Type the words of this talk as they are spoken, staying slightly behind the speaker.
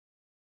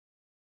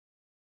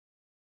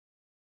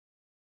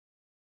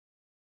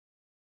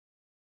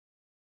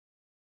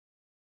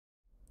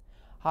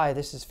Hi,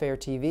 this is Fair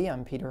TV.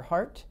 I'm Peter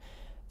Hart.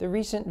 The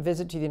recent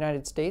visit to the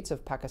United States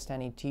of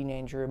Pakistani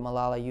teenager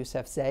Malala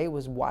Yousafzai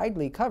was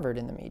widely covered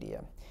in the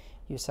media.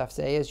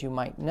 Yousafzai, as you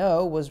might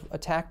know, was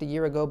attacked a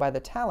year ago by the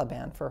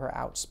Taliban for her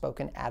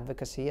outspoken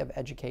advocacy of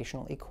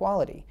educational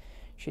equality.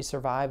 She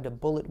survived a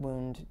bullet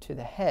wound to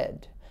the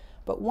head.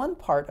 But one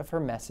part of her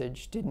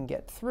message didn't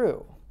get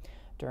through.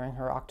 During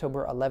her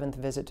October 11th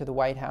visit to the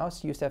White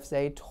House,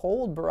 Yousafzai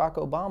told Barack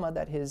Obama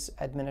that his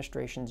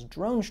administration's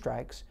drone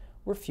strikes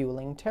were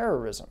fueling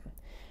terrorism.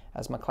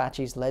 As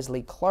McClatchy's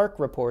Leslie Clark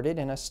reported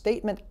in a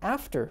statement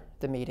after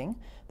the meeting,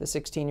 the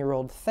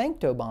 16-year-old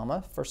thanked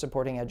Obama for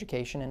supporting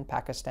education in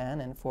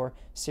Pakistan and for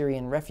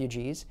Syrian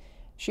refugees.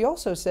 She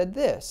also said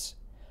this: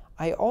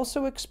 "I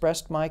also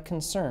expressed my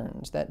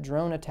concerns that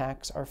drone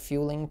attacks are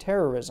fueling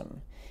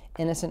terrorism.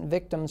 Innocent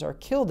victims are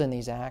killed in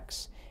these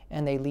acts,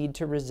 and they lead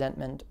to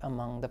resentment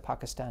among the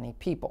Pakistani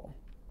people."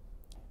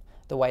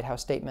 The White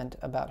House statement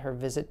about her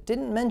visit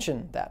didn't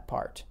mention that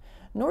part,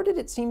 nor did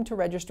it seem to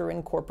register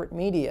in corporate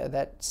media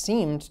that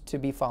seemed to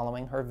be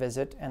following her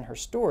visit and her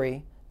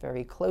story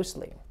very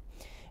closely.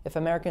 If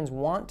Americans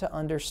want to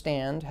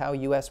understand how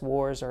U.S.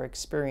 wars are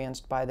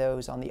experienced by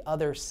those on the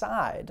other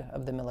side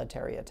of the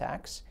military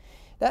attacks,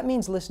 that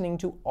means listening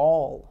to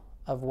all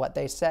of what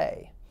they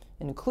say,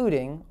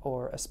 including,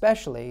 or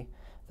especially,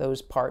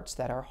 those parts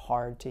that are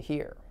hard to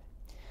hear.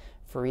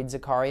 Fareed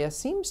Zakaria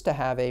seems to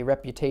have a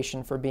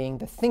reputation for being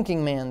the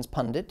thinking man's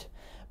pundit,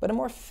 but a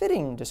more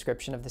fitting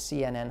description of the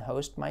CNN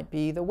host might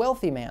be the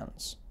wealthy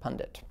man's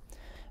pundit.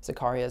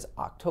 Zakaria's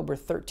October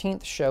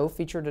 13th show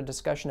featured a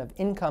discussion of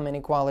income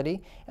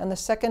inequality and the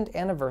second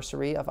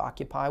anniversary of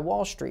Occupy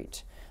Wall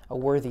Street, a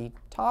worthy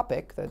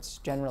topic that's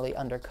generally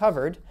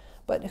undercovered,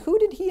 but who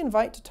did he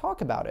invite to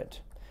talk about it?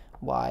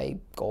 Why,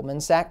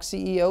 Goldman Sachs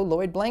CEO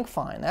Lloyd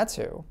Blankfein, that's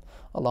who,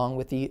 along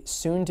with the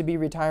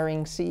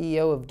soon-to-be-retiring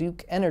CEO of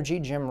Duke Energy,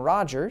 Jim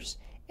Rogers,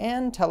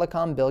 and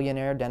telecom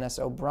billionaire Dennis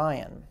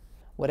O'Brien.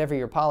 Whatever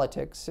your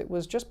politics, it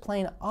was just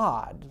plain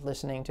odd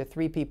listening to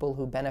three people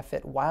who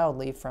benefit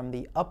wildly from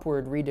the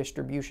upward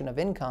redistribution of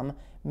income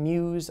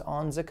muse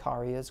on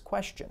Zakaria's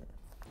question.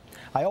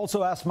 I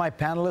also asked my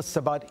panelists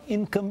about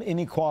income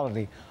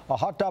inequality, a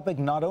hot topic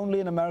not only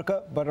in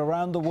America, but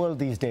around the world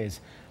these days.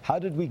 How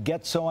did we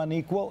get so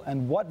unequal,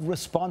 and what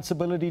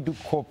responsibility do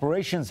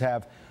corporations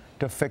have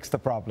to fix the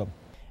problem?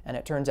 And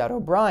it turns out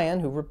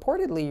O'Brien, who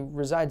reportedly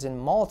resides in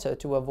Malta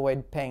to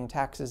avoid paying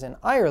taxes in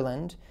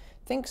Ireland,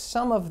 thinks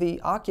some of the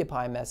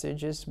Occupy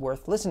message is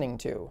worth listening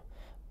to.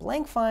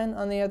 Blankfein,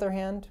 on the other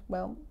hand,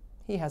 well,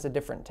 he has a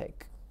different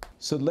take.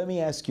 So let me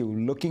ask you,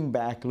 looking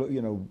back,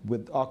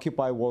 with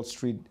Occupy Wall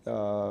Street,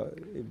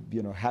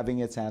 having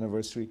its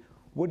anniversary,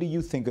 what do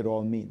you think it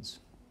all means?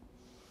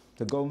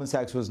 The Goldman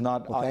Sachs was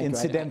not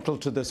incidental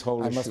to this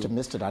whole issue. I must have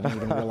missed it. I didn't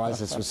even realize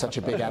this was such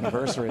a big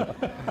anniversary.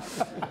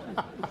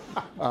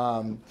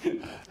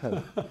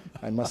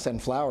 I must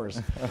send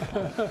flowers.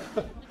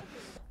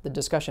 The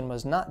discussion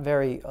was not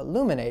very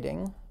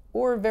illuminating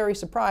or very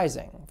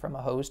surprising from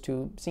a host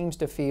who seems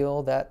to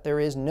feel that there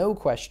is no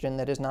question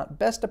that is not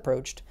best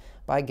approached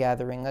by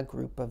gathering a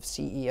group of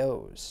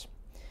CEOs.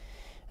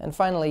 And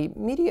finally,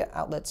 media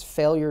outlets'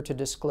 failure to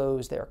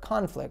disclose their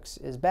conflicts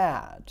is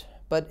bad,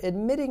 but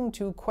admitting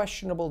to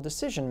questionable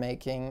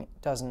decision-making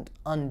doesn't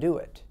undo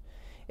it.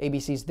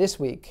 ABC's This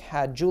Week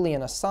had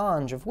Julian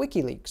Assange of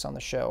WikiLeaks on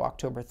the show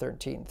October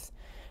 13th.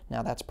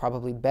 Now, that's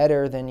probably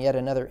better than yet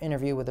another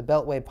interview with a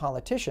Beltway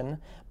politician,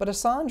 but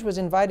Assange was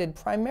invited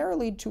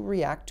primarily to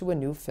react to a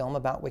new film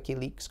about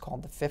WikiLeaks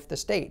called The Fifth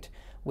Estate,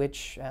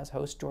 which, as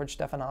host George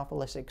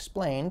Stephanopoulos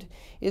explained,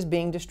 is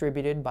being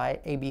distributed by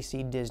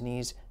ABC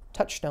Disney's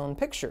Touchstone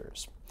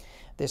Pictures.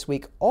 This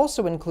Week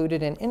also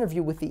included an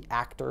interview with the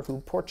actor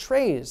who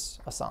portrays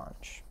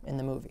Assange in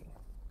the movie.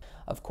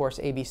 Of course,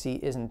 ABC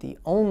isn't the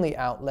only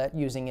outlet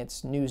using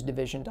its news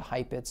division to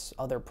hype its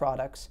other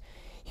products.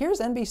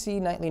 Here's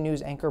NBC Nightly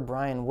News anchor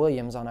Brian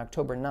Williams on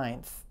October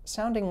 9th,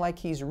 sounding like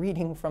he's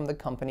reading from the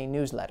company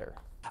newsletter.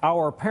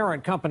 Our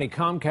parent company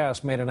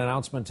Comcast made an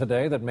announcement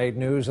today that made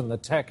news in the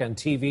tech and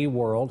TV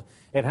world.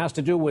 It has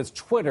to do with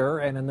Twitter,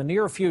 and in the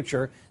near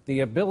future, the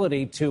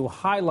ability to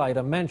highlight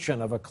a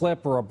mention of a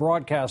clip or a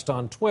broadcast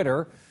on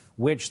Twitter,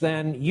 which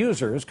then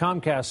users,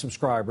 Comcast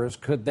subscribers,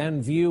 could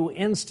then view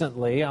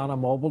instantly on a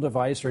mobile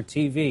device or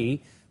TV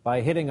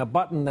by hitting a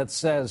button that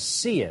says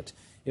 "See It."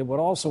 It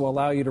would also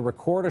allow you to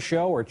record a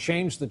show or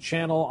change the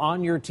channel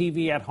on your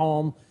TV at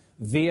home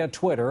via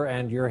Twitter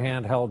and your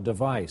handheld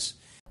device.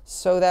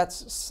 So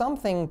that's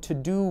something to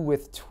do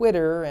with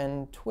Twitter,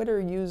 and Twitter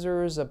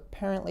users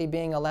apparently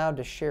being allowed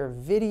to share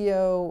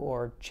video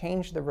or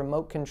change the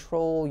remote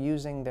control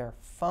using their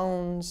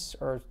phones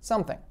or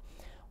something.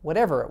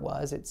 Whatever it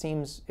was, it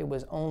seems it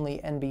was only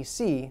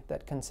NBC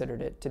that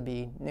considered it to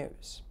be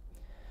news.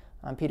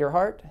 I'm Peter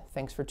Hart.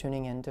 Thanks for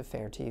tuning in to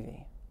Fair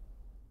TV.